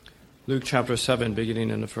Luke chapter 7, beginning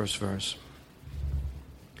in the first verse.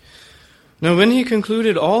 Now when he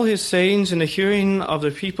concluded all his sayings in the hearing of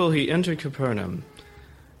the people, he entered Capernaum.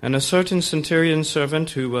 And a certain centurion's servant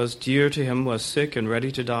who was dear to him was sick and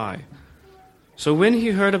ready to die. So when he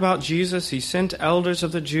heard about Jesus, he sent elders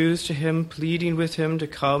of the Jews to him, pleading with him to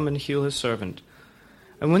come and heal his servant.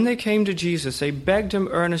 And when they came to Jesus, they begged him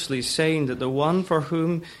earnestly, saying that the one for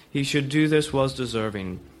whom he should do this was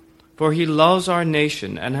deserving. For he loves our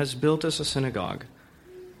nation and has built us a synagogue.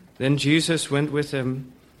 Then Jesus went with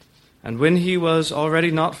him, and when he was already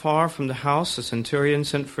not far from the house, the centurion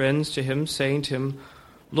sent friends to him, saying to him,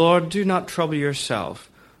 Lord, do not trouble yourself,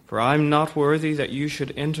 for I am not worthy that you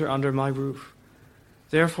should enter under my roof.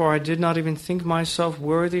 Therefore I did not even think myself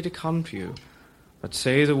worthy to come to you, but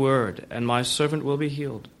say the word, and my servant will be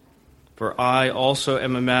healed. For I also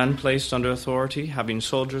am a man placed under authority, having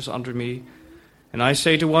soldiers under me. And I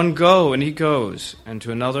say to one, go, and he goes, and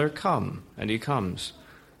to another, come, and he comes.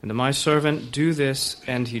 And to my servant, do this,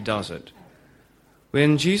 and he does it.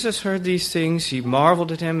 When Jesus heard these things, he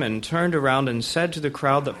marveled at him, and turned around and said to the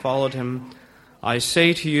crowd that followed him, I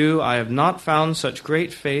say to you, I have not found such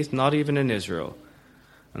great faith, not even in Israel.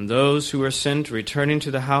 And those who were sent, returning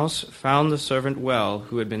to the house, found the servant well,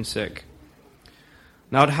 who had been sick.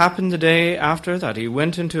 Now it happened the day after that he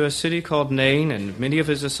went into a city called Nain, and many of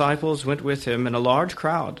his disciples went with him, and a large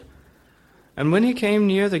crowd. And when he came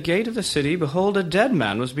near the gate of the city, behold, a dead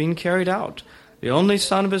man was being carried out, the only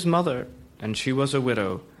son of his mother, and she was a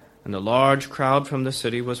widow, and a large crowd from the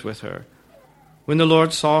city was with her. When the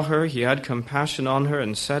Lord saw her, he had compassion on her,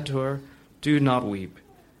 and said to her, do not weep.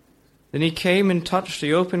 Then he came and touched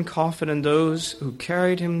the open coffin, and those who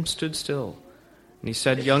carried him stood still. And he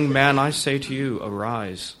said, young man, I say to you,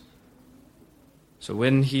 arise. So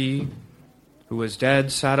when he who was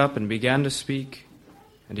dead sat up and began to speak,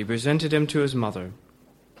 and he presented him to his mother.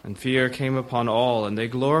 And fear came upon all, and they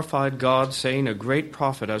glorified God, saying, a great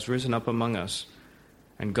prophet has risen up among us,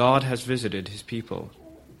 and God has visited his people.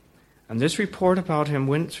 And this report about him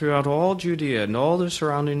went throughout all Judea and all the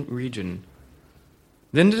surrounding region.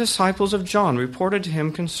 Then the disciples of John reported to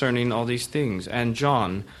him concerning all these things, and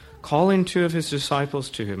John, calling two of his disciples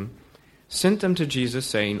to him, sent them to Jesus,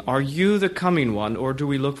 saying, are you the coming one, or do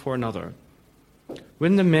we look for another?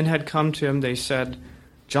 When the men had come to him, they said,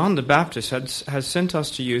 John the Baptist has sent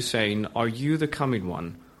us to you, saying, are you the coming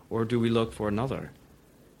one, or do we look for another?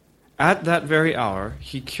 At that very hour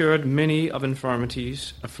he cured many of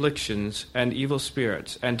infirmities, afflictions, and evil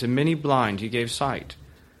spirits, and to many blind he gave sight.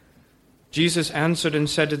 Jesus answered and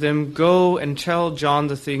said to them, go and tell John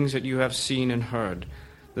the things that you have seen and heard,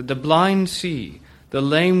 that the blind see, the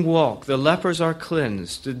lame walk, the lepers are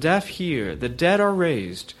cleansed, the deaf hear, the dead are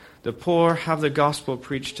raised, the poor have the gospel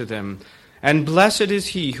preached to them, and blessed is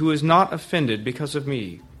he who is not offended because of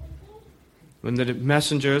me. When the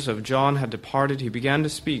messengers of John had departed, he began to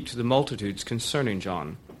speak to the multitudes concerning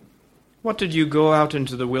John. What did you go out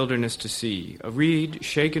into the wilderness to see? A reed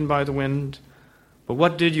shaken by the wind? But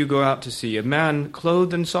what did you go out to see? A man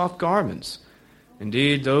clothed in soft garments?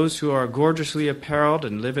 Indeed, those who are gorgeously apparelled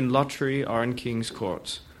and live in luxury are in king's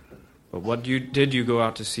courts. But what did you go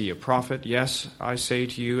out to see? A prophet? Yes, I say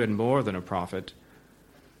to you, and more than a prophet.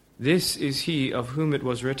 This is he of whom it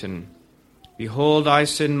was written, behold, I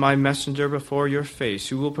send my messenger before your face,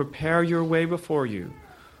 who will prepare your way before you.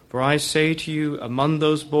 For I say to you, among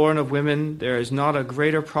those born of women, there is not a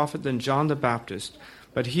greater prophet than John the Baptist,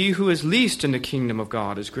 but he who is least in the kingdom of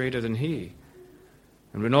God is greater than he.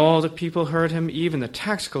 And when all the people heard him, even the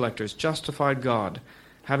tax collectors justified God,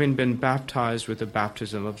 having been baptized with the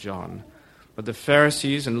baptism of John. But the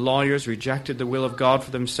Pharisees and lawyers rejected the will of God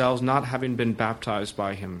for themselves, not having been baptized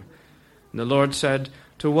by him. And the Lord said,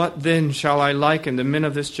 to what then shall I liken the men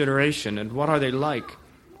of this generation, and what are they like?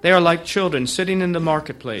 They are like children sitting in the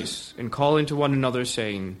marketplace, and calling to one another,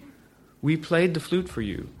 saying, we played the flute for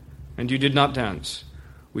you, and you did not dance.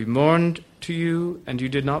 We mourned to you, and you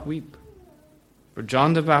did not weep. For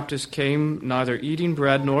John the Baptist came neither eating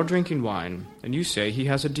bread nor drinking wine, and you say he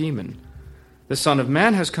has a demon. The Son of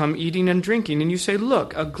Man has come eating and drinking, and you say,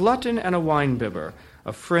 look, a glutton and a winebibber,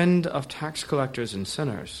 a friend of tax collectors and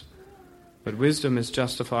sinners. But wisdom is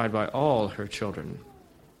justified by all her children.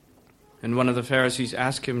 And one of the Pharisees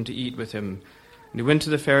asked him to eat with him, and he went to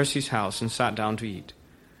the Pharisee's house and sat down to eat.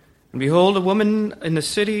 And behold, a woman in the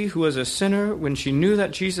city who was a sinner, when she knew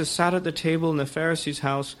that Jesus sat at the table in the Pharisee's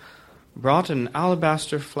house, brought an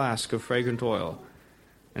alabaster flask of fragrant oil,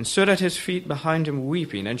 and stood at his feet behind him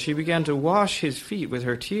weeping. And she began to wash his feet with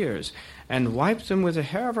her tears, and wiped them with the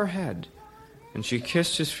hair of her head. And she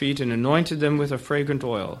kissed his feet and anointed them with a fragrant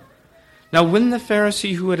oil. Now when the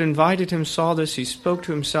Pharisee who had invited him saw this, he spoke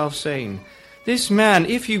to himself, saying, This man,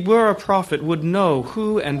 if he were a prophet, would know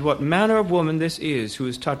who and what manner of woman this is who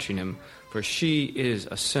is touching him, for she is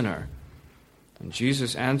a sinner. And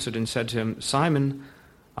Jesus answered and said to him, Simon,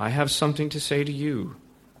 I have something to say to you.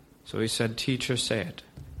 So he said, Teacher, say it.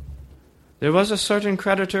 There was a certain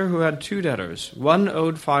creditor who had 2 debtors. One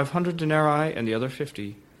owed 500 denarii and the other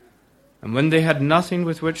 50. And when they had nothing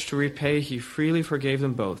with which to repay, he freely forgave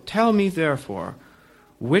them both. Tell me, therefore,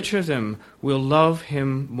 which of them will love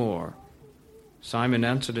him more? Simon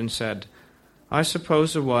answered and said, I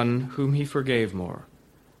suppose the one whom he forgave more.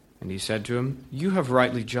 And he said to him, You have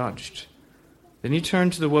rightly judged. Then he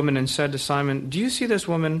turned to the woman and said to Simon, Do you see this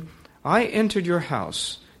woman? I entered your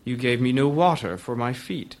house. You gave me no water for my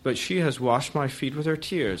feet, but she has washed my feet with her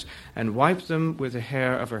tears and wiped them with the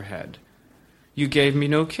hair of her head. You gave me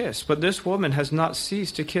no kiss, but this woman has not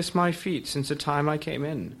ceased to kiss my feet since the time I came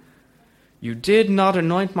in. You did not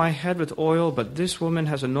anoint my head with oil, but this woman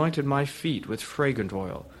has anointed my feet with fragrant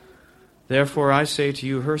oil. Therefore I say to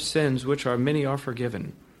you, her sins, which are many, are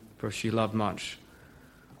forgiven, for she loved much.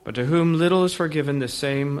 But to whom little is forgiven, the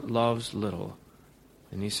same loves little.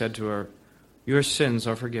 And he said to her, Your sins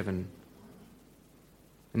are forgiven.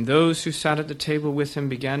 And those who sat at the table with him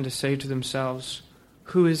began to say to themselves,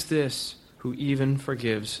 Who is this who even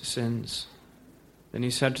forgives sins? Then he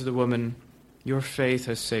said to the woman, Your faith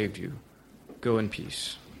has saved you. Go in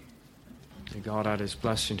peace. May God add his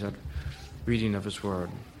blessing to that reading of his word.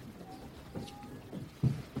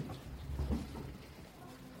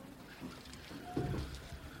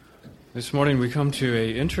 This morning we come to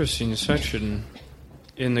an interesting section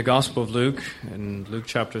in the Gospel of Luke, in Luke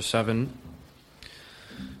chapter 7.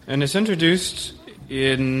 And it's introduced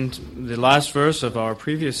in the last verse of our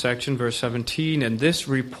previous section, verse 17, and this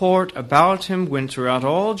report about him went throughout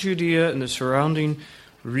all Judea and the surrounding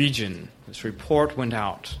region. This report went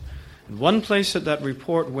out. And one place that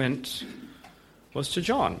report went was to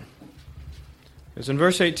John. As in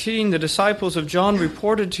verse 18, the disciples of John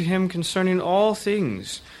reported to him concerning all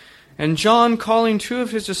things. And John, calling 2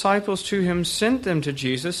 of his disciples to him, sent them to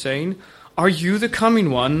Jesus, saying, Are you the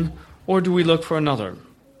coming one, or do we look for another?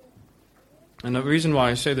 And the reason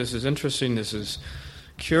why I say this is interesting, this is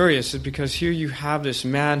curious, is because here you have this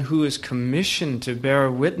man who is commissioned to bear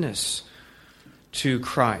witness to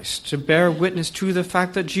Christ, to bear witness to the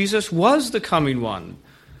fact that Jesus was the coming one,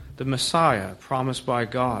 the Messiah promised by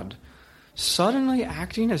God, suddenly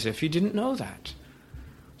acting as if he didn't know that,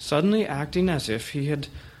 suddenly acting as if he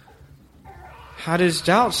had his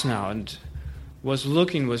doubts now and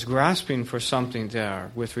was grasping for something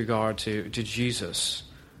there with regard to Jesus.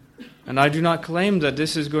 And I do not claim that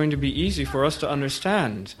this is going to be easy for us to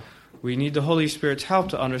understand. We need the Holy Spirit's help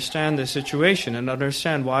to understand this situation and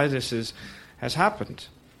understand why this has happened.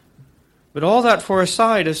 But all that for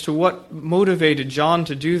aside as to what motivated John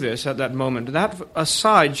to do this at that moment, that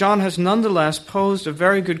aside, John has nonetheless posed a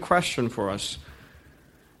very good question for us.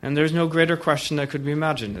 And there's no greater question that could be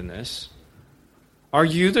imagined in this. Are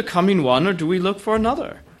you the coming one, or do we look for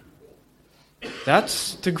another?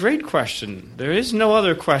 That's the great question. There is no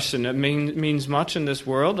other question that means much in this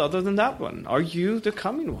world other than that one. Are you the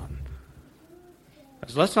coming one?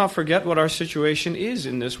 Let's not forget what our situation is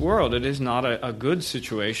in this world. It is not a good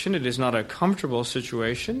situation. It is not a comfortable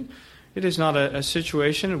situation. It is not a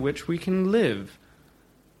situation in which we can live.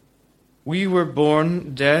 We were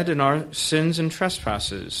born dead in our sins and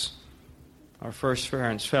trespasses. Our first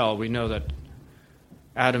parents fell. We know that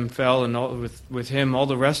Adam fell, and with him all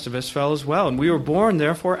the rest of us fell as well. And we were born,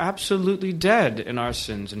 therefore, absolutely dead in our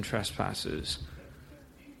sins and trespasses.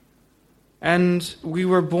 And we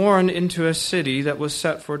were born into a city that was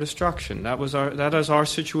set for destruction. That is our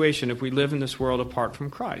situation if we live in this world apart from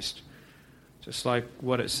Christ. Just like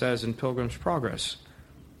what it says in Pilgrim's Progress.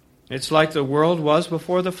 It's like the world was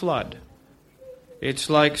before the flood. It's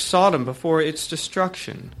like Sodom before its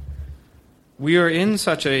destruction. We are in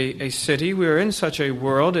such a city, we are in such a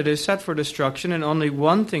world, it is set for destruction, and only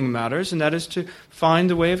one thing matters, and that is to find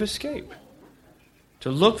the way of escape.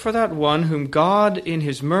 To look for that one whom God in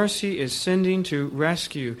his mercy is sending to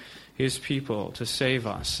rescue his people, to save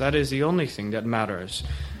us. That is the only thing that matters.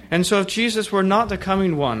 And so if Jesus were not the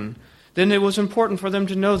coming one, then it was important for them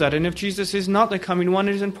to know that. And if Jesus is not the coming one,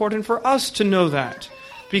 it is important for us to know that.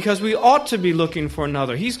 Because we ought to be looking for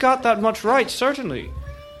another. He's got that much right, certainly.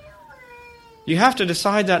 You have to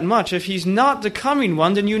decide that much. If he's not the coming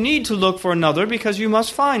one, then you need to look for another, because you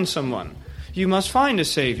must find someone. You must find a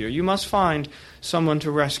Savior. You must find someone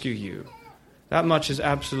to rescue you. That much is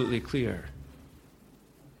absolutely clear.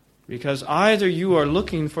 Because either you are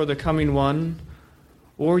looking for the coming one,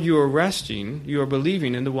 or you are resting, you are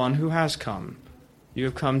believing in the one who has come. You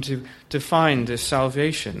have come to find this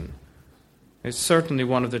salvation. It's certainly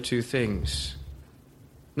one of the two things.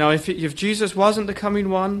 Now, if Jesus wasn't the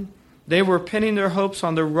coming one, they were pinning their hopes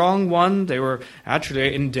on the wrong one. They were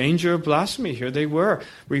actually in danger of blasphemy. Here they were,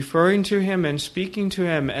 referring to him and speaking to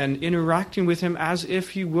him and interacting with him as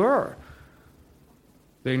if he were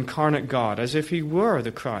the incarnate God, as if he were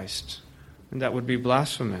the Christ. And that would be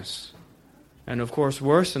blasphemous. And of course,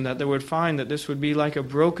 worse than that, they would find that this would be like a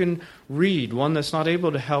broken reed, one that's not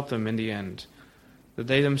able to help them in the end. That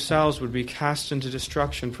they themselves would be cast into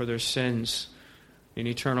destruction for their sins in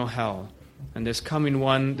eternal hell. And this coming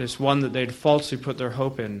one, this one that they'd falsely put their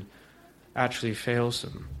hope in, actually fails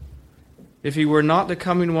them. If he were not the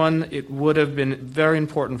coming one, it would have been very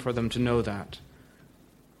important for them to know that.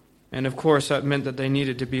 And of course, that meant that they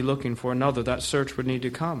needed to be looking for another. That search would need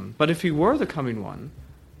to come. But if he were the coming one,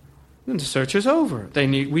 then the search is over.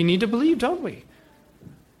 We need to believe, don't we?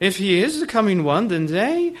 If he is the coming one, then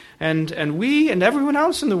they and we and everyone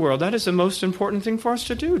else in the world, that is the most important thing for us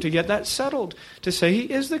to do, to get that settled, to say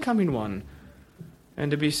he is the coming one, and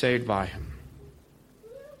to be saved by him.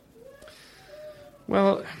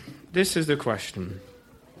 Well, this is the question.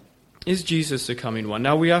 Is Jesus the coming one?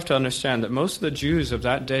 Now we have to understand that most of the Jews of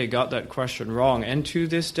that day got that question wrong, and to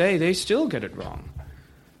this day they still get it wrong.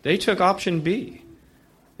 They took option B.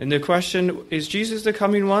 And the question, is Jesus the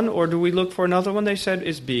coming one, or do we look for another one? They said,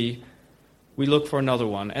 it's B. We look for another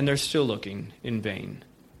one, and they're still looking in vain.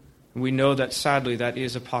 We know that sadly that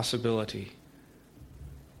is a possibility.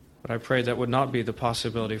 But I pray that would not be the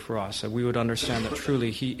possibility for us, that we would understand that truly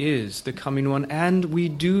he is the coming one, and we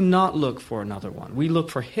do not look for another one. We look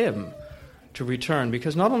for him to return,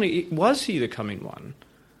 because not only was he the coming one,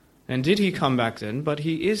 and did he come back then, but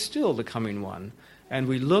he is still the coming one. And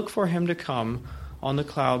we look for him to come on the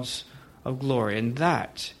clouds of glory. And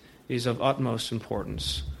that is of utmost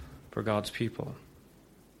importance for God's people.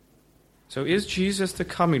 So is Jesus the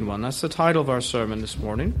coming one? That's the title of our sermon this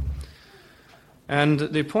morning. And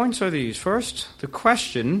the points are these. First, the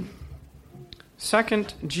question.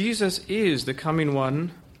 Second, Jesus is the coming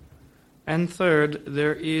one. And third,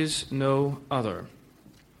 there is no other.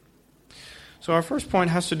 So our first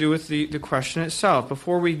point has to do with the question itself.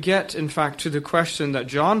 Before we get, in fact, to the question that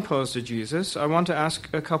John posed to Jesus, I want to ask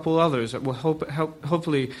a couple others that will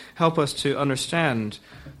hopefully help us to understand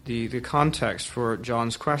the context for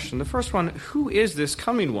John's question. The first one, who is this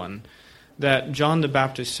coming one that John the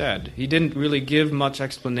Baptist said? He didn't really give much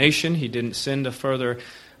explanation. He didn't send a further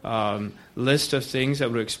list of things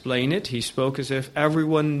that would explain it. He spoke as if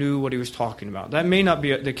everyone knew what he was talking about. That may not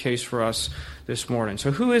be the case for us this morning.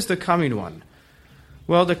 So who is the coming one?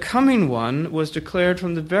 Well, the coming one was declared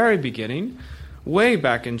from the very beginning, way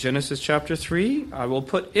back in Genesis chapter 3. I will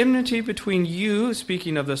put enmity between you,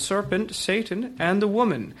 speaking of the serpent, Satan, and the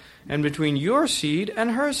woman, and between your seed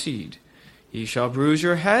and her seed. He shall bruise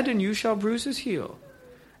your head, and you shall bruise his heel.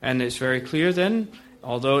 And it's very clear then,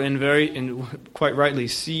 although in quite rightly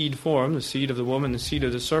seed form, the seed of the woman, the seed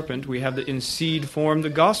of the serpent, we have in seed form the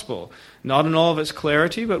gospel. Not in all of its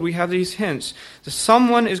clarity, but we have these hints.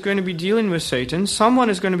 Someone is going to be dealing with Satan.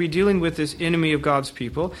 Someone is going to be dealing with this enemy of God's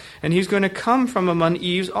people. And he's going to come from among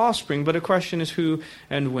Eve's offspring. But the question is who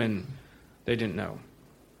and when. They didn't know.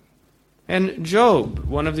 And Job,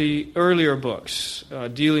 one of the earlier books,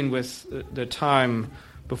 dealing with the time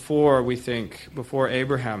before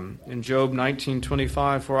Abraham, in Job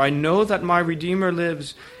 19:25, for I know that my Redeemer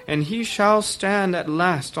lives, and he shall stand at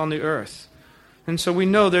last on the earth. And so we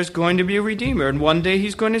know there's going to be a Redeemer, and one day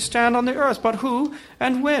he's going to stand on the earth. But who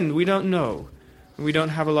and when, we don't know. We don't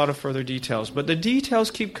have a lot of further details. But the details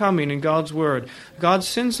keep coming in God's Word. God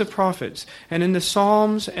sends the prophets, and in the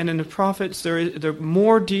Psalms and in the prophets, there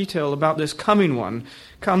more detail about this coming one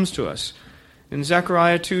comes to us. In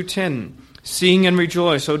Zechariah 2:10, sing and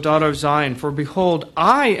rejoice, O daughter of Zion, for behold,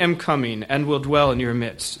 I am coming and will dwell in your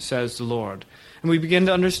midst, says the Lord. And we begin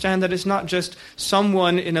to understand that it's not just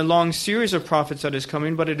someone in a long series of prophets that is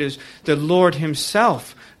coming, but it is the Lord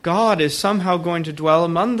himself. God is somehow going to dwell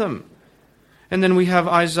among them. And then we have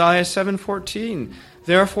Isaiah 7:14.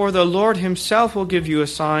 Therefore the Lord himself will give you a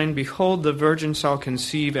sign. Behold, the virgin shall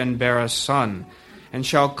conceive and bear a son, and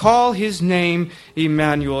shall call his name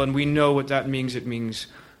Emmanuel. And we know what that means. It means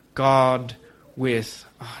God with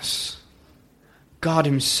us. God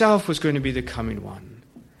himself was going to be the coming one.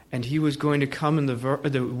 And he was going to come in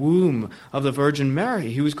the womb of the Virgin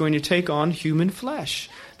Mary. He was going to take on human flesh.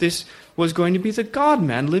 This was going to be the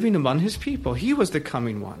God-man living among his people. He was the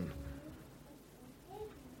coming one.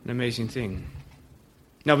 An amazing thing.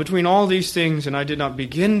 Now, between all these things, and I did not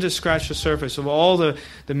begin to scratch the surface of all the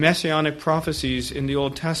messianic prophecies in the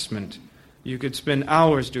Old Testament. You could spend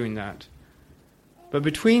hours doing that. But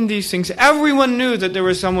between these things, everyone knew that there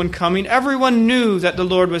was someone coming. Everyone knew that the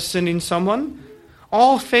Lord was sending someone.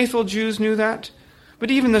 All faithful Jews knew that.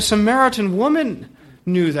 But even the Samaritan woman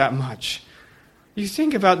knew that much. You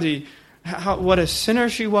think about what a sinner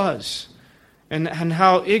she was, and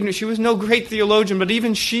how ignorant. She was no great theologian, but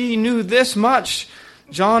even she knew this much.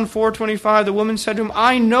 John 4:25, the woman said to him,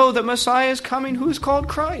 I know that Messiah is coming, who is called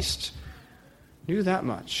Christ. Knew that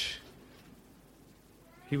much.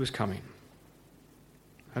 He was coming.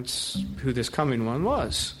 That's who this coming one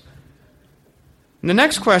was. And the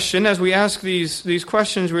next question, as we ask these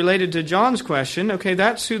questions related to John's question, okay,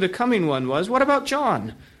 that's who the coming one was. What about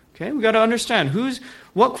John? Okay, we've got to understand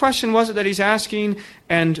what question was it that he's asking,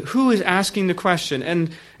 and who is asking the question.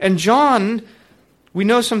 And John, we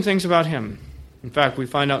know some things about him. In fact, we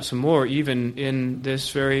find out some more even in this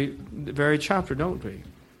very chapter, don't we?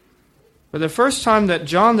 But the first time that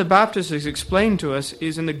John the Baptist is explained to us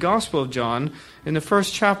is in the Gospel of John, in the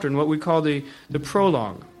first chapter, in what we call the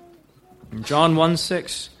prologue. In John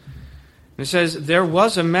 1:6. It says, there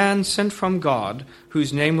was a man sent from God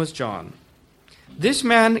whose name was John. This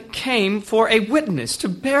man came for a witness, to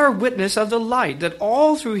bear witness of the light, that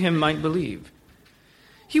all through him might believe.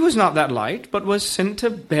 He was not that light, but was sent to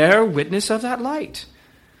bear witness of that light.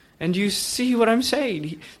 And you see what I'm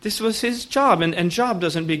saying? This was his job, and job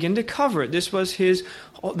doesn't begin to cover it. This was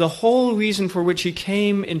the whole reason for which he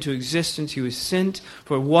came into existence. He was sent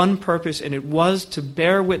for one purpose, and it was to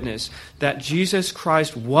bear witness that Jesus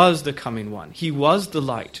Christ was the coming one. He was the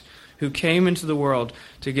light who came into the world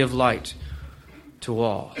to give light to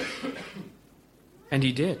all. And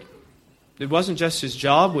he did. It wasn't just his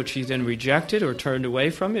job, which he then rejected or turned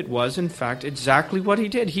away from. It was, in fact, exactly what he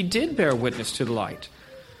did. He did bear witness to the light.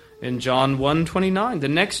 In John 1:29, the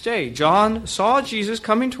next day, John saw Jesus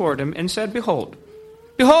coming toward him and said, Behold,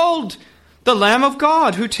 the Lamb of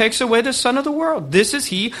God who takes away the sin of the world. This is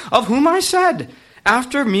he of whom I said,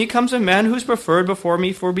 After me comes a man who is preferred before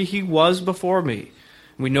me, for he was before me.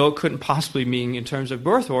 We know it couldn't possibly mean in terms of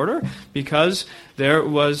birth order, because there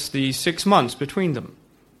was the 6 months between them.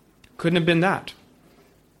 Couldn't have been that.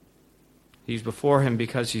 He's before him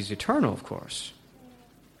because he's eternal, of course.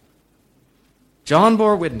 John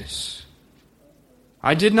bore witness.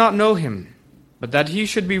 I did not know him, but that he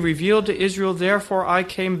should be revealed to Israel, therefore I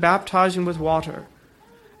came baptizing with water.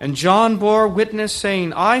 And John bore witness,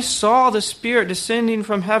 saying, I saw the Spirit descending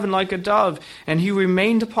from heaven like a dove, and he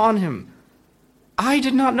remained upon him. I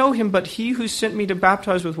did not know him, but he who sent me to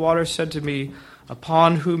baptize with water said to me,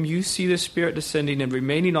 Upon whom you see the Spirit descending and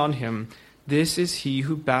remaining on him, this is he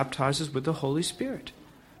who baptizes with the Holy Spirit.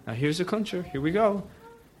 Now here's the clincher. Here we go.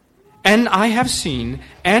 And I have seen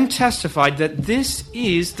and testified that this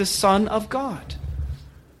is the Son of God.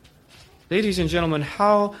 Ladies and gentlemen,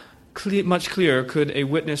 how much clearer could a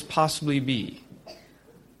witness possibly be?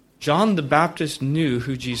 John the Baptist knew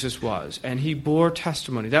who Jesus was, and he bore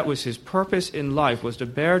testimony. That was his purpose in life, was to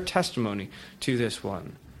bear testimony to this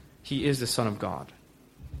one. He is the Son of God.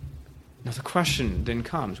 Now the question then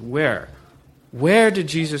comes, where? Where did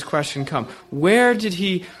Jesus' question come? Where did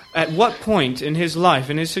he, at what point in his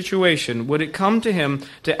life, in his situation, would it come to him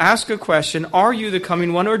to ask a question, are you the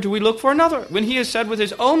coming one, or do we look for another? When he has said with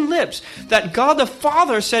his own lips that God the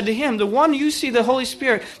Father said to him, the one you see, the Holy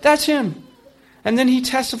Spirit, that's him. And then he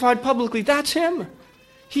testified publicly, that's him.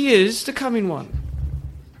 He is the coming one.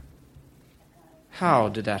 How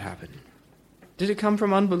did that happen? Did it come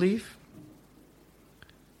from unbelief?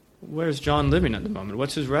 Where's John living at the moment?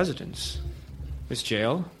 What's his residence? His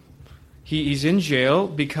jail. He's in jail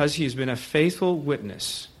because he's been a faithful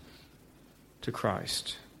witness to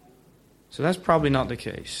Christ. So that's probably not the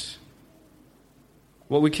case.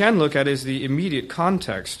 What we can look at is the immediate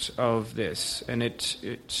context of this, and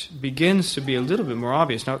it begins to be a little bit more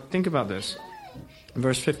obvious. Now think about this.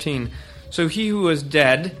 Verse 15. So he who was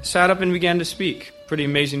dead sat up and began to speak. Pretty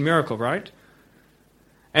amazing miracle, right?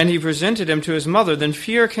 And he presented him to his mother. Then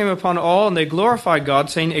fear came upon all, and they glorified God,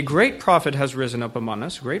 saying, A great prophet has risen up among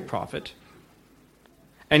us, great prophet.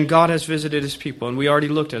 And God has visited his people. And we already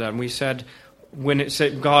looked at that, and we said, when it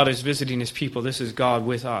said God is visiting his people, this is God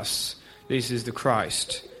with us. This is the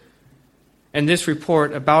Christ. And this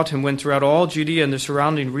report about him went throughout all Judea and the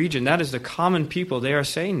surrounding region. That is the common people. They are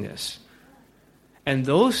saying this. And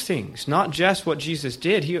those things, not just what Jesus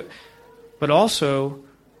did, but also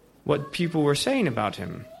what people were saying about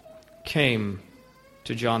him, came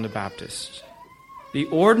to John the Baptist. The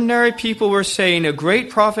ordinary people were saying, a great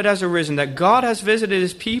prophet has arisen, that God has visited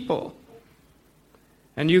his people.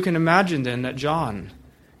 And you can imagine then that John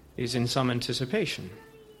is in some anticipation.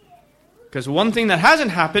 Because one thing that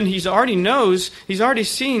hasn't happened, he's already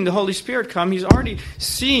seen the Holy Spirit come, he's already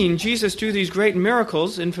seen Jesus do these great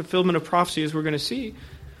miracles in fulfillment of prophecy, as we're going to see.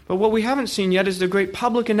 But what we haven't seen yet is the great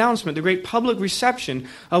public announcement, the great public reception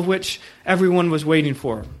of which everyone was waiting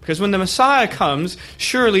for. Because when the Messiah comes,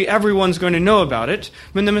 surely everyone's going to know about it.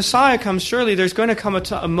 When the Messiah comes, surely there's going to come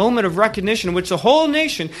a moment of recognition in which the whole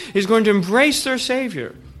nation is going to embrace their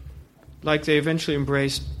Savior, like they eventually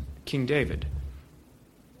embraced King David.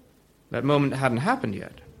 That moment hadn't happened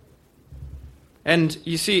yet. And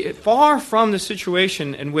you see, far from the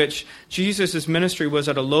situation in which Jesus' ministry was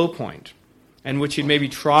at a low point, in which he'd maybe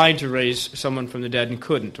tried to raise someone from the dead and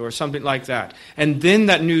couldn't, or something like that. And then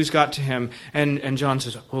that news got to him, and John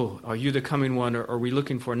says, "Oh, are you the coming one, or are we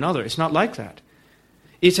looking for another?" It's not like that.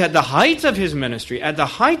 It's at the height of his ministry, at the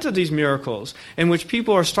height of these miracles, in which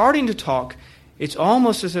people are starting to talk. It's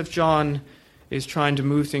almost as if John is trying to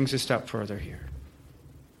move things a step further here.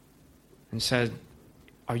 And said,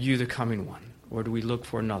 "Are you the coming one, or do we look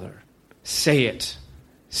for another?" Say it.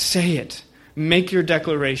 Say it. Make your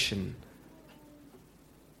declaration.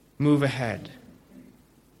 Move ahead.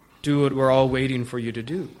 Do what we're all waiting for you to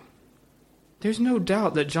do. There's no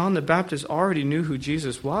doubt that John the Baptist already knew who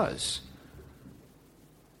Jesus was.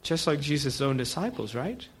 Just like Jesus' own disciples,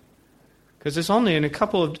 right? Because it's only in a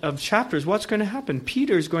couple of chapters what's going to happen.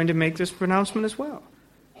 Peter is going to make this pronouncement as well.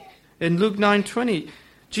 In Luke 9:20,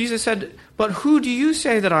 Jesus said, "But who do you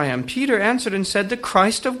say that I am?" Peter answered and said, "The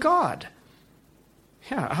Christ of God."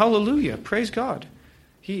 Yeah, hallelujah, praise God.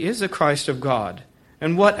 He is the Christ of God.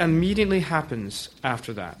 And what immediately happens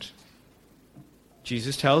after that?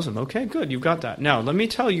 Jesus tells him, "Okay, good, you've got that. Now, let me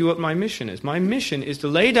tell you what my mission is. My mission is to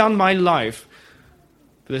lay down my life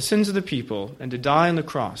for the sins of the people and to die on the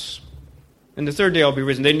cross. And the third day I'll be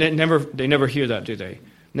risen." They never hear that, do they?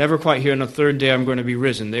 Never quite hear, "On the third day I'm going to be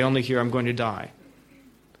risen." They only hear, "I'm going to die."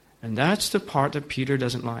 And that's the part that Peter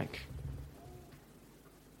doesn't like.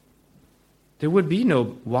 There would be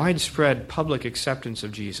no widespread public acceptance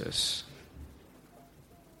of Jesus.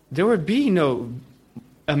 There would be no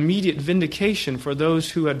immediate vindication for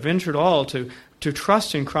those who had ventured all to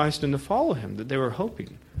trust in Christ and to follow him that they were hoping.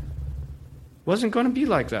 It wasn't going to be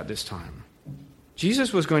like that this time.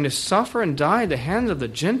 Jesus was going to suffer and die at the hands of the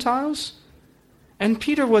Gentiles, and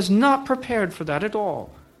Peter was not prepared for that at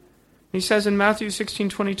all. He says in Matthew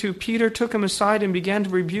 16:22, Peter took him aside and began to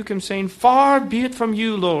rebuke him, saying, "Far be it from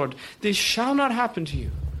you, Lord, this shall not happen to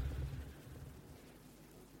you."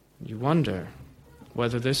 You wonder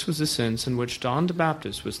whether this was the sense in which John the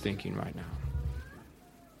Baptist was thinking right now.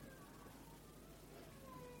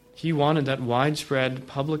 He wanted that widespread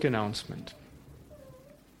public announcement.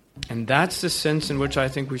 And that's the sense in which I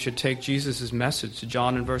think we should take Jesus' message to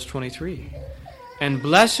John in verse 23. "And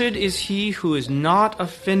blessed is he who is not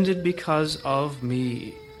offended because of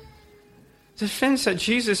me." The offense that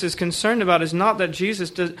Jesus is concerned about is not that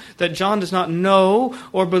that John does not know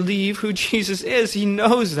or believe who Jesus is. He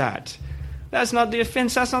knows that. That's not the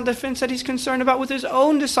offense. That's not the offense that he's concerned about with his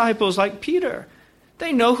own disciples like Peter.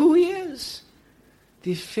 They know who he is.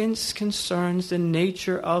 The offense concerns the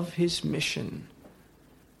nature of his mission.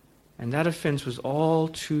 And that offense was all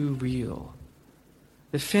too real.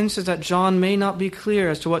 The offense is that John may not be clear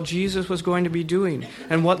as to what Jesus was going to be doing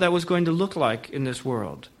and what that was going to look like in this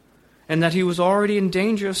world, and that he was already in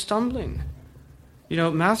danger of stumbling. You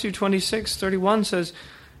know, Matthew 26:31 says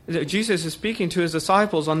that Jesus is speaking to his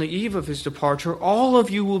disciples on the eve of his departure. "All of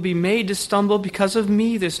you will be made to stumble because of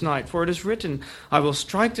me this night, for it is written, I will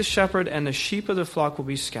strike the shepherd and the sheep of the flock will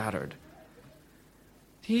be scattered."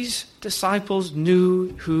 These disciples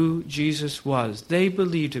knew who Jesus was. They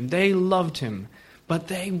believed him. They loved him. But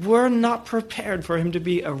they were not prepared for him to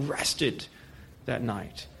be arrested that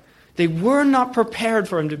night. They were not prepared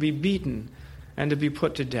for him to be beaten and to be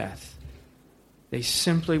put to death. They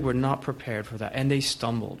simply were not prepared for that, and they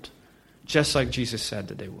stumbled, just like Jesus said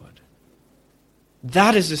that they would.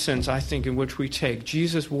 That is the sense, I think, in which we take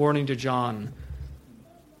Jesus' warning to John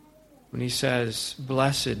when he says,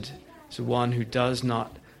 "Blessed is the one who does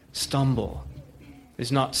not stumble,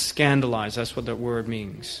 is not scandalized." That's what that word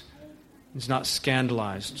means. Is not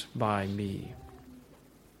scandalized by me.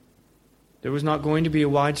 There was not going to be a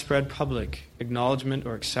widespread public acknowledgement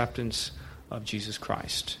or acceptance of Jesus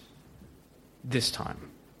Christ this time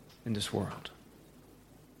in this world.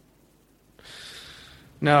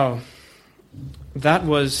 Now, that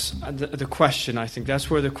was the question, I think. That's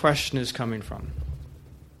where the question is coming from.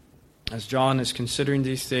 As John is considering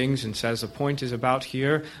these things and says the point is about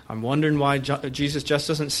here, I'm wondering why Jesus just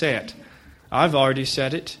doesn't say it. I've already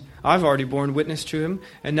said it. I've already borne witness to him.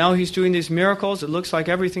 And now he's doing these miracles. It looks like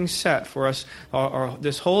everything's set for us,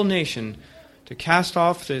 this whole nation, to cast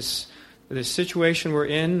off this situation we're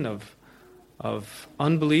in of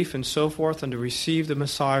unbelief and so forth, and to receive the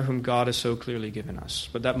Messiah whom God has so clearly given us.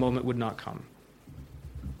 But that moment would not come.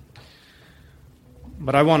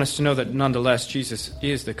 But I want us to know that nonetheless, Jesus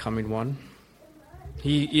is the coming one.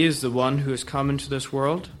 He is the one who has come into this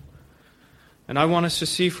world. And I want us to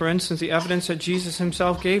see, for instance, the evidence that Jesus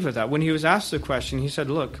himself gave of that. When he was asked the question, he said,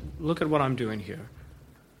 look at what I'm doing here.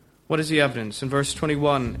 What is the evidence? In verse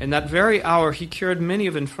 21, in that very hour he cured many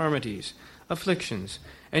of infirmities, afflictions,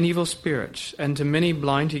 and evil spirits, and to many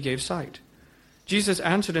blind he gave sight. Jesus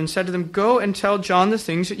answered and said to them, go and tell John the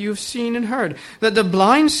things that you have seen and heard, that the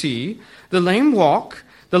blind see, the lame walk,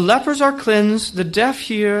 the lepers are cleansed, the deaf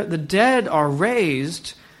hear, the dead are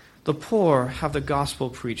raised, the poor have the gospel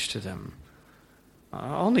preached to them.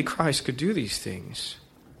 Only Christ could do these things.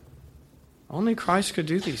 Only Christ could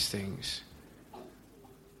do these things.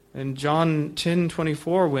 In John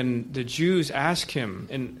 10:24, when the Jews ask him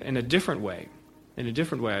in a different way,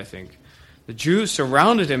 I think, the Jews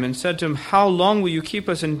surrounded him and said to him, how long will you keep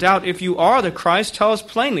us in doubt? If you are the Christ, tell us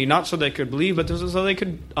plainly, not so they could believe, but so they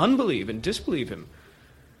could unbelieve and disbelieve him.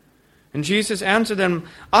 And Jesus answered them,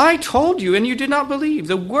 I told you, and you did not believe.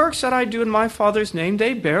 The works that I do in my Father's name,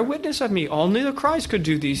 they bear witness of me. Only the Christ could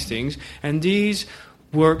do these things, and these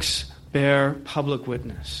works bear public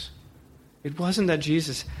witness. It wasn't that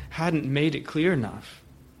Jesus hadn't made it clear enough.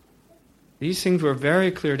 These things were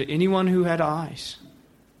very clear to anyone who had eyes.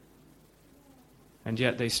 And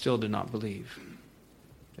yet they still did not believe.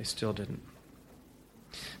 They still didn't.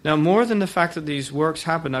 Now, more than the fact that these works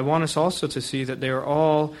happened, I want us also to see that they are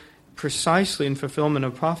all precisely in fulfillment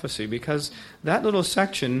of prophecy, because that little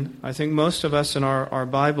section, I think most of us in our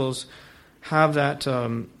Bibles have that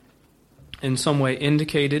in some way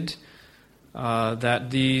indicated that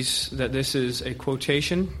this is a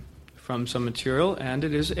quotation from some material, and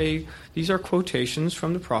these are quotations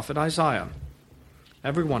from the prophet Isaiah,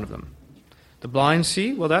 every one of them. The blind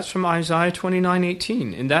see, well, that's from Isaiah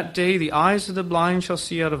 29:18. In that day the eyes of the blind shall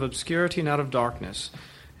see out of obscurity and out of darkness.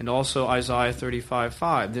 And also Isaiah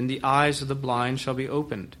 35:5. Then the eyes of the blind shall be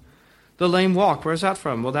opened. The lame walk, where's that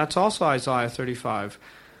from? Well, that's also Isaiah 35.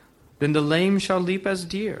 Then the lame shall leap as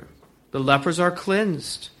deer. The lepers are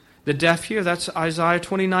cleansed. The deaf hear, that's Isaiah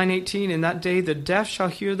 29:18. In that day the deaf shall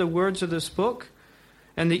hear the words of this book,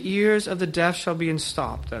 and the ears of the deaf shall be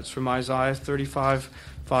unstopped. That's from Isaiah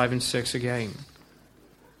 35:5 and 6 again.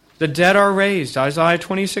 The dead are raised, Isaiah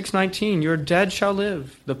 26:19. Your dead shall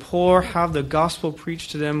live. The poor have the gospel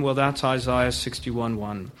preached to them. Well, that's Isaiah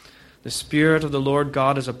 61:1. The Spirit of the Lord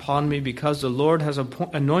God is upon me, because the Lord has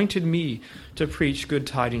anointed me to preach good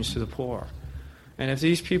tidings to the poor. And if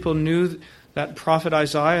these people knew that prophet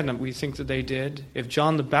Isaiah, and we think that they did, if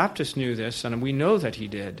John the Baptist knew this, and we know that he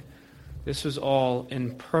did, this was all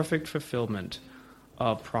in perfect fulfillment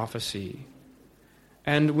of prophecy.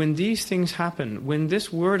 And when these things happen, when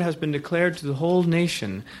this word has been declared to the whole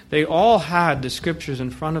nation, they all had the scriptures in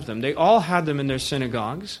front of them. They all had them in their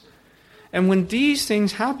synagogues. And when these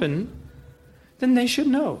things happen, then they should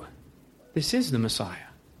know this is the Messiah.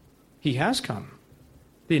 He has come.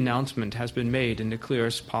 The announcement has been made in the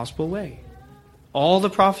clearest possible way. All the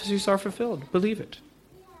prophecies are fulfilled. Believe it.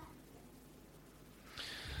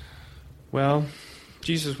 Well,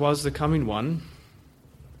 Jesus was the coming one.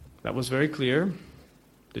 That was very clear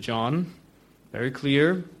to John, very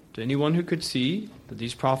clear to anyone who could see that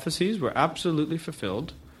these prophecies were absolutely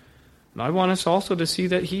fulfilled. And I want us also to see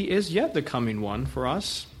that he is yet the coming one for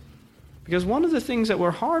us. Because one of the things that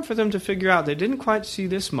were hard for them to figure out, they didn't quite see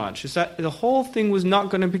this much, is that the whole thing was not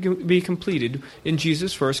going to be completed in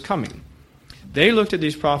Jesus' first coming. They looked at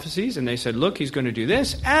these prophecies and they said, look, he's going to do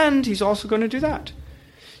this, and he's also going to do that.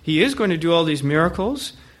 He is going to do all these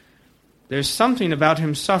miracles. There's something about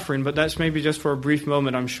him suffering, but that's maybe just for a brief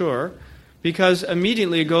moment, I'm sure, because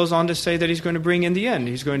immediately it goes on to say that he's going to bring in the end.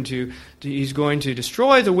 He's going to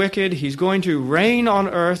destroy the wicked. He's going to reign on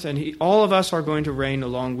earth, and all of us are going to reign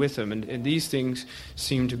along with him. And these things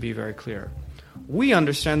seem to be very clear. We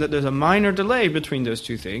understand that there's a minor delay between those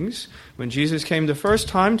two things. When Jesus came the first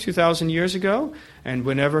time 2,000 years ago, and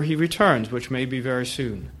whenever he returns, which may be very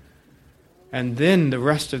soon. And then the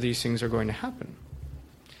rest of these things are going to happen.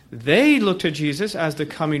 They looked at Jesus as the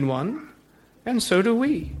coming one, and so do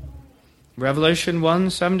we. Revelation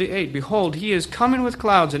 1:7-8, behold, he is coming with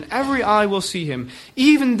clouds, and every eye will see him,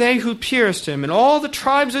 even they who pierced him, and all the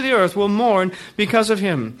tribes of the earth will mourn because of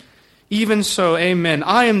him. Even so, amen.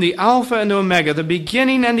 I am the Alpha and the Omega, the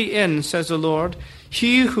beginning and the end, says the Lord.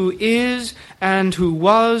 He who is and who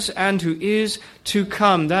was and who is to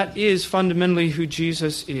come. That is fundamentally who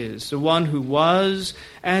Jesus is. The one who was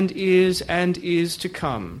and is to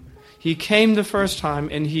come. He came the first time,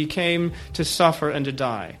 and he came to suffer and to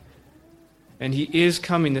die. And he is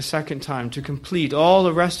coming the second time to complete all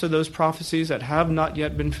the rest of those prophecies that have not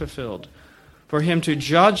yet been fulfilled. For him to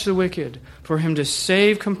judge the wicked, for him to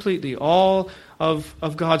save completely all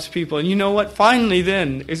of God's people. And you know what? Finally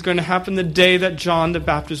then is going to happen the day that John the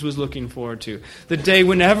Baptist was looking forward to. The day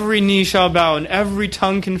when every knee shall bow and every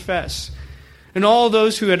tongue confess. And all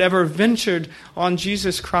those who had ever ventured on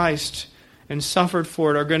Jesus Christ and suffered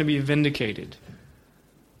for it are going to be vindicated.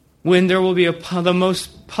 When there will be the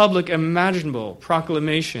most public imaginable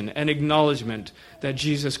proclamation and acknowledgement that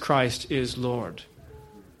Jesus Christ is Lord.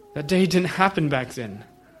 That day didn't happen back then,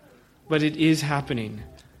 but it is happening.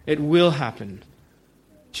 It will happen.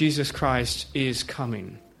 Jesus Christ is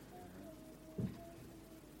coming.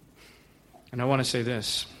 And I want to say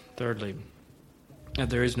this, thirdly, that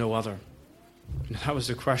there is no other. And that was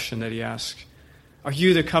the question that he asked. Are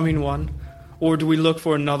you the coming one? Or do we look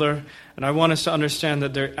for another? And I want us to understand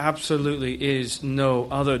that there absolutely is no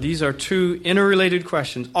other. These are two interrelated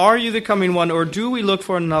questions. Are you the coming one, or do we look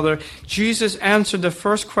for another? Jesus answered the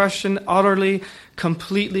first question utterly,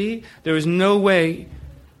 completely. There is no way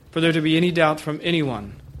for there to be any doubt from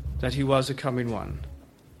anyone that he was the coming one.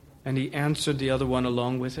 And he answered the other one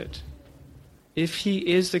along with it. If he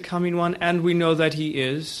is the coming one, and we know that he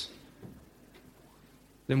is,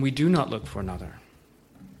 then we do not look for another.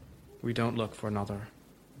 We don't look for another.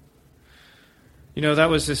 You know, that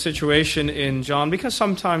was the situation in John, because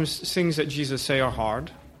sometimes things that Jesus say are hard.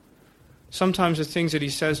 Sometimes the things that he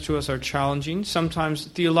says to us are challenging. Sometimes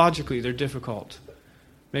theologically they're difficult.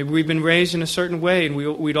 Maybe we've been raised in a certain way, and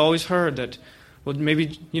we'd always heard that, well,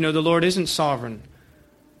 maybe, the Lord isn't sovereign.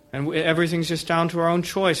 And everything's just down to our own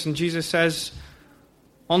choice. And Jesus says,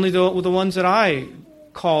 only the ones that I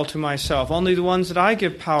call to myself, only the ones that I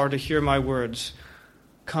give power to hear my words,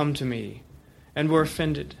 come to me. And we're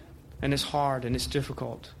offended. And it's hard and it's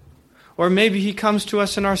difficult. Or maybe he comes to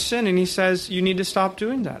us in our sin and he says, you need to stop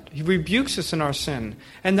doing that. He rebukes us in our sin.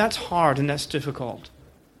 And that's hard and that's difficult.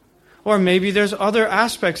 Or maybe there's other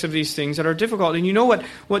aspects of these things that are difficult. And you know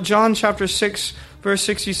what John chapter 6, verse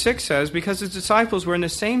 66 says? Because his disciples were in the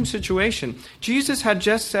same situation. Jesus had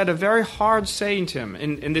just said a very hard saying to him.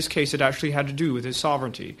 In this case, it actually had to do with his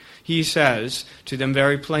sovereignty. He says to them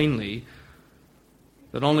very plainly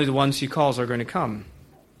that only the ones he calls are going to come.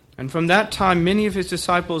 And from that time, many of his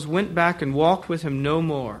disciples went back and walked with him no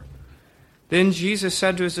more. Then Jesus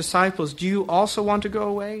said to his disciples, do you also want to go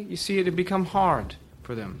away? You see, it had become hard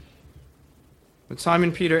for them. But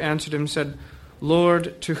Simon Peter answered him and said,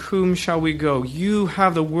 Lord, to whom shall we go? You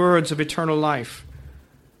have the words of eternal life.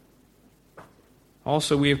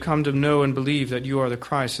 Also, we have come to know and believe that you are the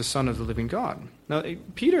Christ, the Son of the living God. Now,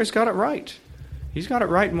 Peter has got it right. He's got it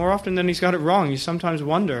right more often than he's got it wrong. You sometimes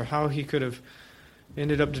wonder how he could have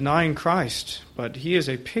ended up denying Christ. But he is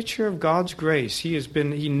a picture of God's grace. He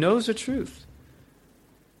knows the truth.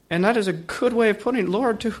 And that is a good way of putting it.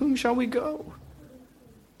 Lord, to whom shall we go?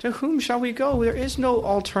 To whom shall we go? There is no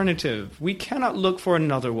alternative. We cannot look for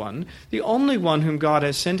another one. The only one whom God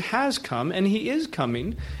has sent has come, and he is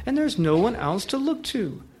coming, and there's no one else to look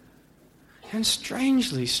to. And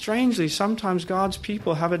strangely, sometimes God's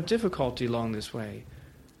people have a difficulty along this way.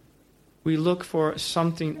 We look for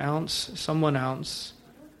something else, someone else,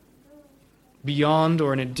 beyond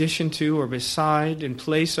or in addition to or beside, in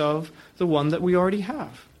place of the one that we already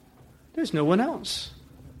have. There's no one else.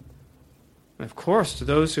 And of course, to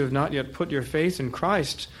those who have not yet put your faith in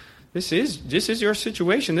Christ, this is your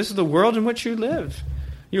situation. This is the world in which you live.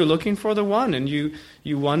 You're looking for the one, and you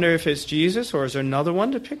wonder if it's Jesus or is there another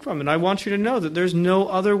one to pick from. And I want you to know that there's no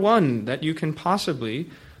other one that you can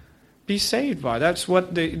possibly be saved by. That's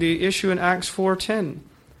what the issue in Acts 4:10.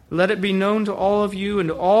 Let it be known to all of you and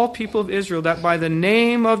to all people of Israel that by the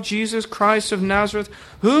name of Jesus Christ of Nazareth,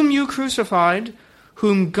 whom you crucified,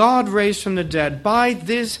 whom God raised from the dead, by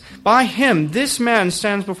him, this man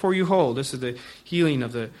stands before you whole. This is the healing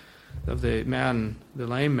of the man, the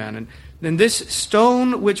lame man. And then this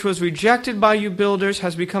stone which was rejected by you builders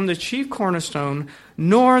has become the chief cornerstone,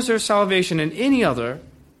 nor is there salvation in any other.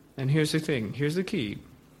 And here's the thing, here's the key.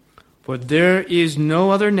 For there is no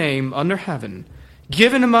other name under heaven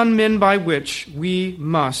given among men by which we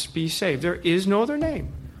must be saved. There is no other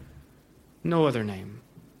name. No other name.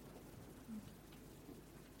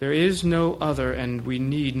 There is no other, and we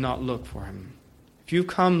need not look for him. If you've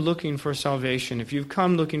come looking for salvation, if you've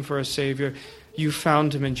come looking for a Savior, you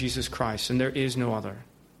found him in Jesus Christ, and there is no other.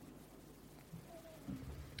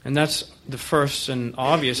 And that's the first and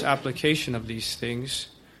obvious application of these things,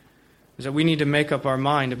 is that we need to make up our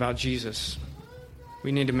mind about Jesus.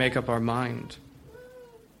 We need to make up our mind.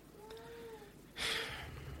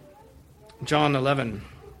 John 11.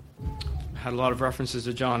 Had a lot of references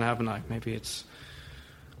to John, haven't I? Maybe it's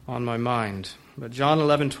on my mind. But John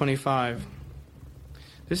 11:25.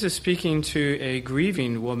 This is speaking to a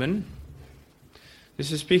grieving woman.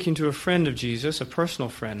 This is speaking to a friend of Jesus, a personal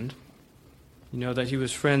friend. You know that he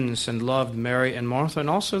was friends and loved Mary and Martha and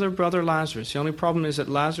also their brother Lazarus. The only problem is that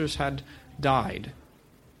Lazarus had died.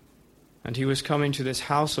 And he was coming to this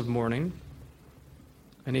house of mourning.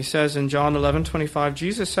 And he says in John 11:25,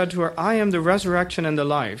 Jesus said to her, I am the resurrection and the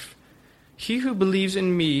life. He who believes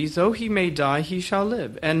in me, though he may die, he shall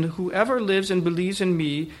live. And whoever lives and believes in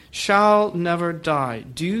me shall never die.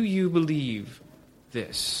 Do you believe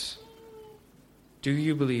this? Do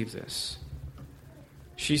you believe this?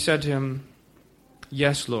 She said to him,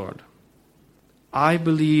 Yes, Lord. I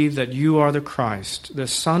believe that you are the Christ, the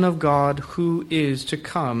Son of God, who is to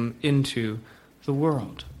come into the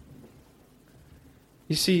world.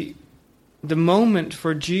 You see, the moment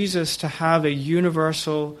for Jesus to have a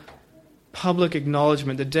universal public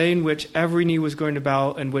acknowledgement, the day in which every knee was going to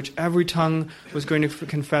bow and which every tongue was going to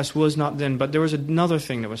confess, was not then. But there was another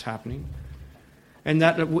thing that was happening. And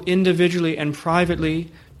that individually and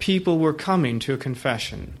privately, people were coming to a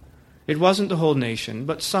confession. It wasn't the whole nation,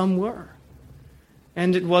 but some were.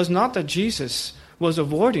 And it was not that Jesus was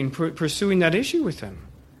avoiding pursuing that issue with them.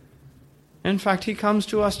 In fact, he comes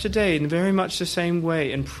to us today in very much the same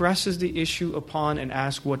way and presses the issue upon and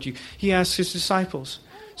asks he asks his disciples.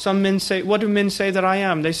 Some men say, what do men say that I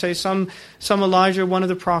am? They say some Elijah, one of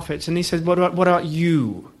the prophets. And he says, what about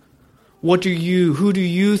you? Who do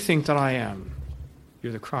you think that I am?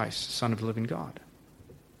 You're the Christ, Son of the living God.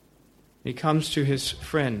 He comes to his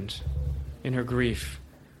friend in her grief.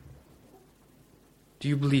 Do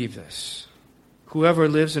you believe this? Whoever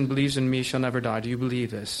lives and believes in me shall never die. Do you believe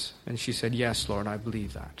this? And she said, Yes, Lord, I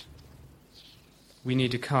believe that. We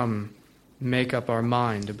need to come make up our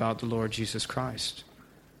mind about the Lord Jesus Christ.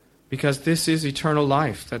 Because this is eternal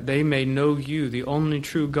life, that they may know you, the only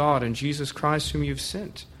true God, and Jesus Christ whom you've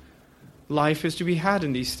sent. Life is to be had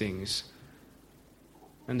in these things.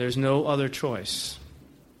 And there's no other choice.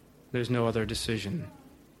 There's no other decision.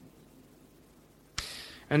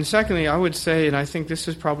 And secondly, I would say, and I think this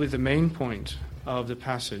is probably the main point of the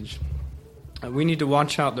passage, we need to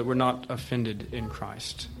watch out that we're not offended in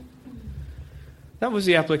Christ. That was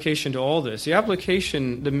the application to all this. The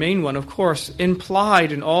application, the main one, of course,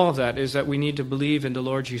 implied in all of that is that we need to believe in the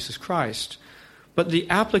Lord Jesus Christ. But the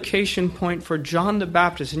application point for John the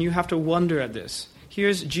Baptist, and you have to wonder at this,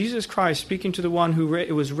 here's Jesus Christ speaking to the one who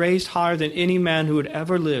was raised higher than any man who had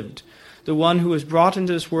ever lived, the one who was brought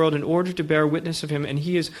into this world in order to bear witness of him, and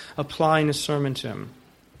he is applying a sermon to him.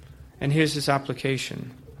 And here's his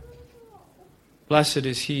application. Blessed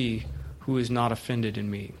is he who is not offended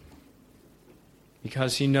in me.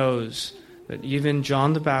 Because he knows that even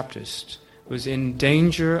John the Baptist was in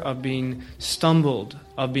danger of being stumbled,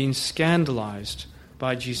 of being scandalized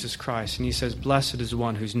by Jesus Christ. And he says, blessed is the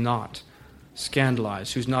one who's not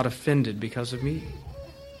scandalized, who's not offended because of me.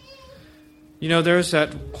 You know, there's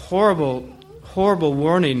that horrible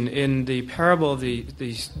warning in the parable of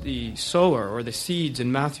the sower or the seeds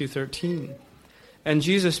in Matthew 13. And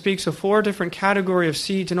Jesus speaks of 4 different categories of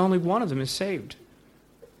seeds, and only one of them is saved.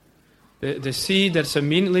 The seed that's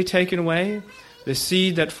immediately taken away, the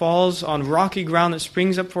seed that falls on rocky ground that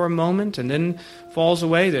springs up for a moment and then falls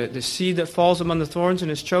away, the seed that falls among the thorns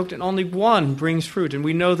and is choked, and only one brings fruit. And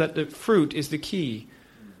we know that the fruit is the key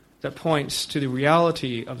that points to the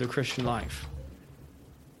reality of the Christian life.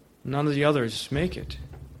 None of the others make it.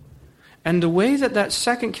 And the way that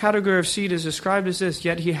second category of seed is described is this: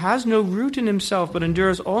 yet he has no root in himself, but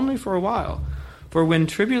endures only for a while. For when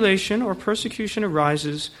tribulation or persecution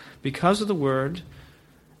arises because of the word,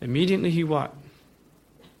 immediately he what?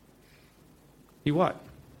 He what?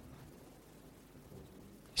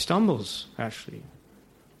 He stumbles, actually.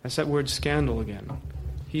 That's that word scandal again.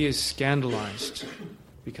 He is scandalized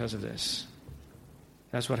because of this.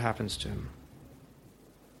 That's what happens to him.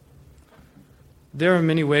 There are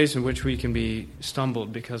many ways in which we can be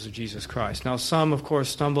stumbled because of Jesus Christ. Now, some, of course,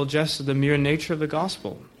 stumble just at the mere nature of the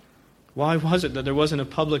gospel. Why was it that there wasn't a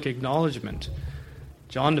public acknowledgement?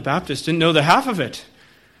 John the Baptist didn't know the half of it.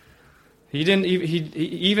 Even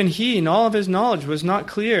he, in all of his knowledge, was not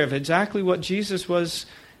clear of exactly what Jesus was.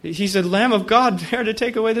 He's the Lamb of God there to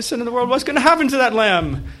take away the sin of the world. What's going to happen to that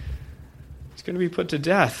Lamb? He's going to be put to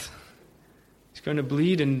death. He's going to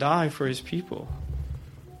bleed and die for his people.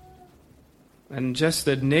 And just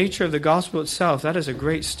the nature of the gospel itself, that is a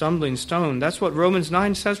great stumbling stone. That's what Romans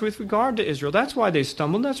 9 says with regard to Israel. That's why they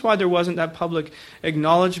stumbled. That's why there wasn't that public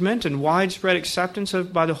acknowledgement and widespread acceptance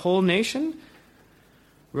by the whole nation.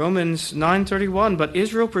 Romans 9:31, but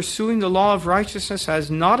Israel pursuing the law of righteousness has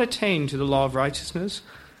not attained to the law of righteousness.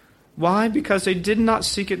 Why? Because they did not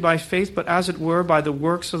seek it by faith, but as it were by the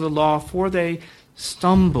works of the law, for they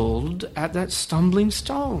stumbled at that stumbling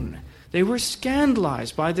stone. They were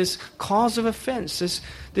scandalized by this cause of offense,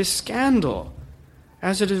 this scandal.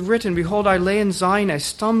 As it is written, behold, I lay in Zion a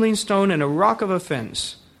stumbling stone and a rock of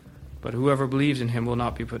offense, but whoever believes in him will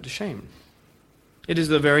not be put to shame. It is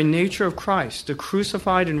the very nature of Christ, the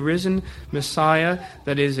crucified and risen Messiah,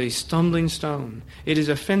 that is a stumbling stone. It is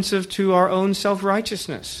offensive to our own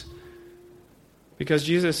self-righteousness. Because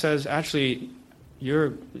Jesus says, actually,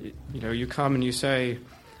 you come and you say,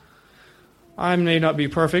 I may not be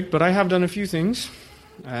perfect, but I have done a few things.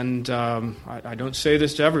 And I don't say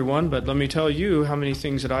this to everyone, but let me tell you how many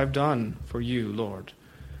things that I've done for you, Lord.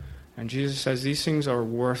 And Jesus says, these things are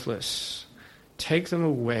worthless. Take them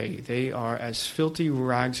away. They are as filthy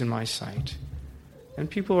rags in my sight. And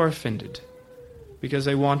people are offended because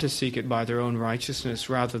they want to seek it by their own righteousness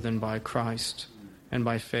rather than by Christ and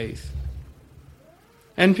by faith.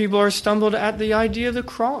 And people are stumbled at the idea of the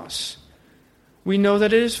cross. We know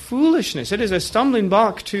that it is foolishness. It is a stumbling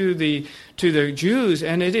block to the Jews,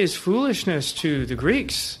 and it is foolishness to the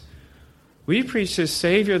Greeks. We preach this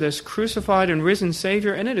Savior, this crucified and risen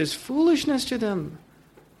Savior, and it is foolishness to them.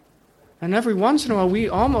 And every once in a while, we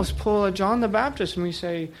almost pull a John the Baptist, and we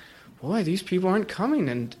say, boy, these people aren't coming,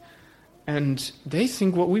 and they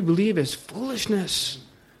think what we believe is foolishness.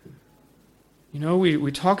 You know,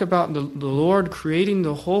 we talk about the Lord creating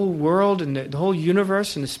the whole world and the whole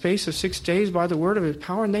universe in the space of 6 days by the word of his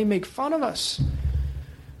power, and they make fun of us.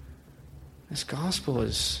 This gospel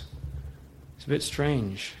is a bit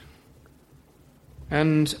strange.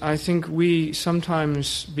 And I think we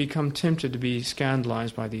sometimes become tempted to be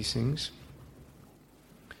scandalized by these things.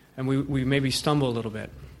 And we maybe stumble a little bit.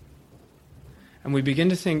 And we begin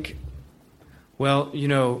to think, well,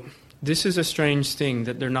 this is a strange thing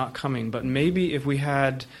that they're not coming, but maybe if we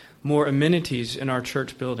had more amenities in our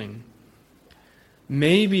church building,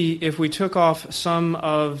 maybe if we took off some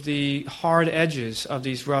of the hard edges of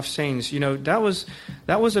these rough sayings, that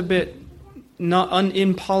was a bit not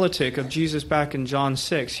impolitic of Jesus back in John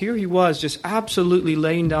 6. Here he was just absolutely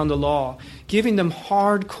laying down the law, giving them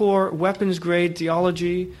hardcore weapons-grade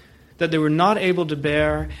theology that they were not able to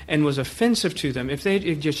bear and was offensive to them. If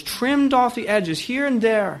they just trimmed off the edges here and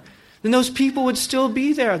there, then those people would still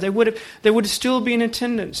be there. They would still be in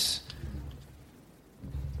attendance.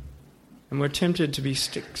 And we're tempted to be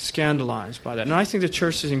scandalized by that. And I think the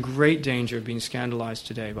church is in great danger of being scandalized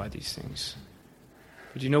today by these things.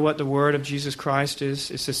 But you know what the word of Jesus Christ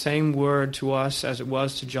is? It's the same word to us as it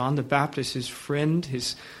was to John the Baptist, his friend,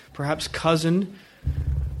 his perhaps cousin,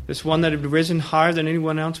 this one that had risen higher than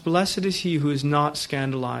anyone else. Blessed is he who is not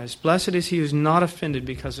scandalized. Blessed is he who is not offended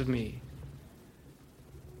because of me.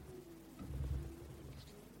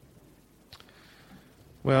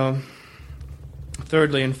 Well,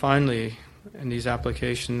 thirdly and finally, in these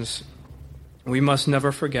applications, we must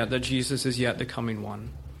never forget that Jesus is yet the coming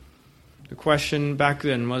one. The question back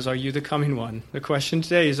then was, are you the coming one? The question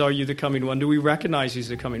today is, are you the coming one? Do we recognize he's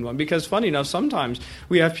the coming one? Because funny enough, sometimes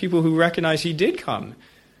we have people who recognize he did come,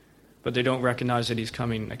 but they don't recognize that he's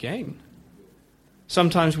coming again.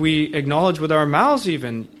 Sometimes we acknowledge with our mouths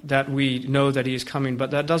even that we know that he is coming,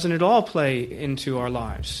 but that doesn't at all play into our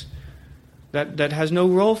lives. That has no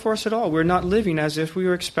role for us at all. We're not living as if we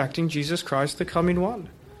were expecting Jesus Christ, the coming one.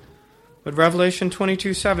 But Revelation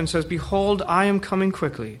 22:7 says, behold, I am coming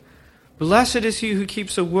quickly. Blessed is he who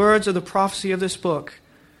keeps the words of the prophecy of this book.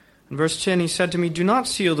 In verse 10, he said to me, do not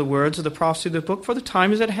seal the words of the prophecy of the book, for the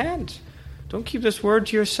time is at hand. Don't keep this word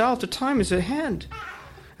to yourself. The time is at hand.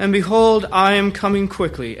 And behold, I am coming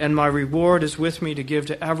quickly, and my reward is with me to give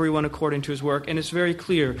to everyone according to his work. And it's very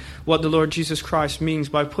clear what the Lord Jesus Christ means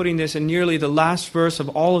by putting this in nearly the last verse of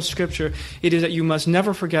all of Scripture. It is that you must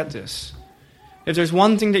never forget this. If there's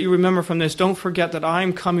one thing that you remember from this, don't forget that I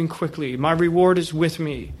am coming quickly. My reward is with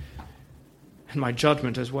me, and my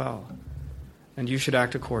judgment as well. And you should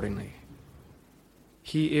act accordingly.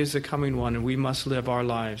 He is the coming one, and we must live our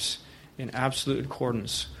lives in absolute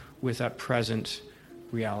accordance with that present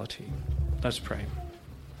reality. Let's pray.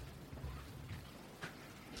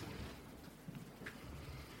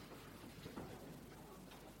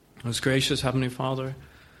 Most gracious Heavenly Father,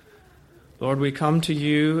 Lord, we come to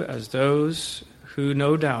you as those who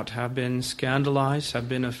no doubt have been scandalized, have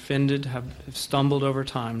been offended, have stumbled over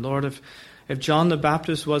time. Lord, If John the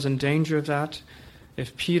Baptist was in danger of that,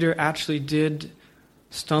 if Peter actually did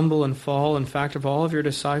stumble and fall, in fact, if all of your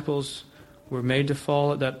disciples were made to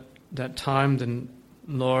fall at that time, then,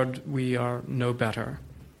 Lord, we are no better.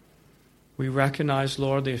 We recognize,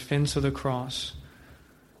 Lord, the offense of the cross.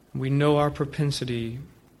 We know our propensity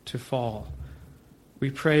to fall. We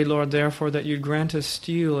pray, Lord, therefore, that you'd grant us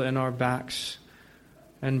steel in our backs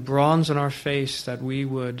and bronze in our face, that we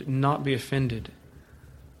would not be offended.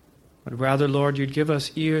 But rather, Lord, you'd give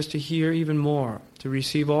us ears to hear even more, to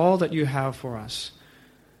receive all that you have for us.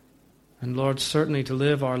 And Lord, certainly to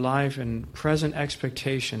live our life in present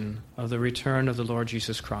expectation of the return of the Lord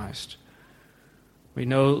Jesus Christ. We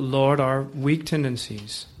know, Lord, our weak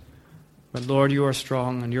tendencies, but Lord, you are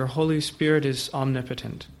strong, and your Holy Spirit is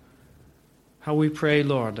omnipotent. How we pray,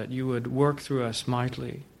 Lord, that you would work through us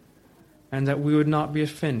mightily, and that we would not be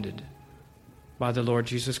offended by the Lord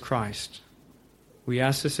Jesus Christ. We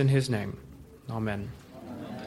ask this in his name. Amen.